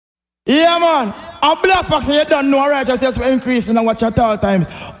Yeah, man. A Black Foxx, you don't know righteousness will increase and watch at all times.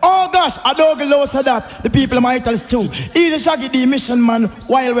 Oh gosh, I don't know so that the people might tell us too. He's a Shaggy D mission man,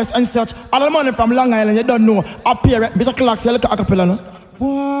 Wild West and such. All the money from Long Island, you don't know. Up here, Mr. Clarke, say look at acapella, no?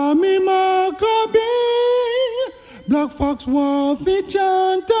 Wami Maccabi, Black Foxx war fi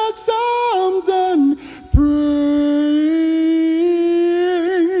chant psalms and pray.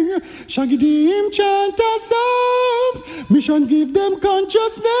 Shaggy D him chant psalms, mission give them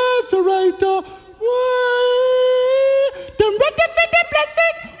consciousness right away. Them ready for the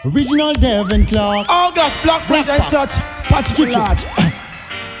blessing. Original Devon Clarke. Oh gosh, Black Bridge and such. Patrick Large.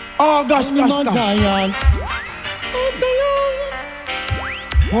 Oh gosh, gosh, Mount gosh. Zion.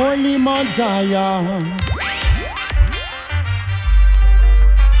 Holy Mount Zion.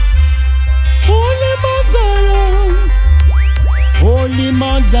 Holy Mount Zion. Holy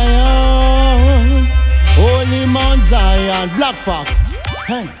Mount Zion. Holy Mount Zion. Black Foxx.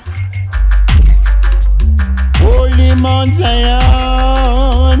 Hey. Holy Mount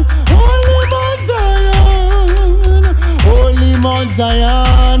Zion. Holy Mount Zion. Holy Mount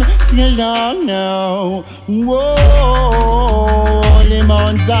Zion. Sing along now. Whoa. Holy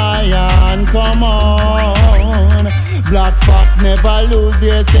Mount Zion. Come on. Black Foxx never lose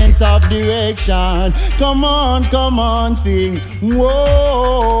their sense of direction. Come on, sing.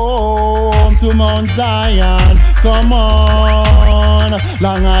 Whoa, to Mount Zion. Come on.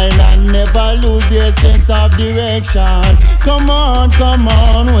 Long Island never lose their sense of direction. Come on,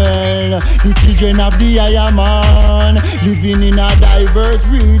 well, the children of the Higher Man living in a diverse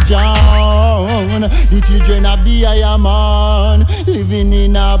region. The children of the Higher Man living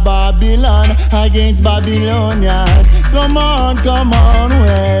in a Babylon against Babylonians. Come on,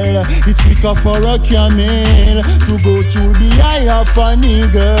 well, it's quicker for a camel to go through the eye of a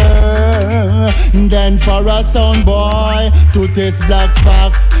nigger than for a sound boy to test Black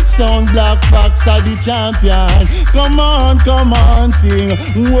Foxx. Sound Black Foxx are the champion. Come on, sing.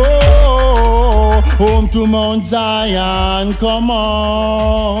 Whoa, home to Mount Zion. Come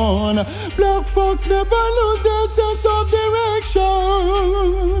on. Black Foxx never lose their sense of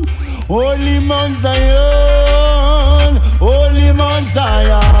direction. Holy Mount Zion, Holy Mount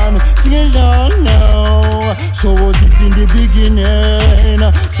Zion, sing it down now. So was it in the beginning,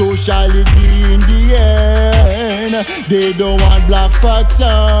 so shall it be in the end. They don't want Black Foxx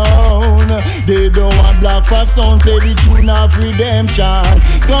sound, they don't want Black Foxx sound. Play the tune of redemption.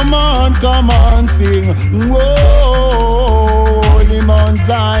 Come on, sing. Whoa, Holy Mount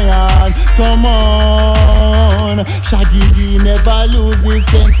Zion, come on. Shaggy D never lose his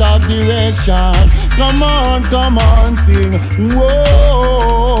sense of direction. Come on, sing.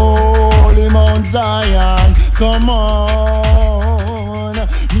 Whoa, Holy Mount Zion, come on.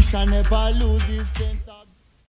 He shall never lose his sense of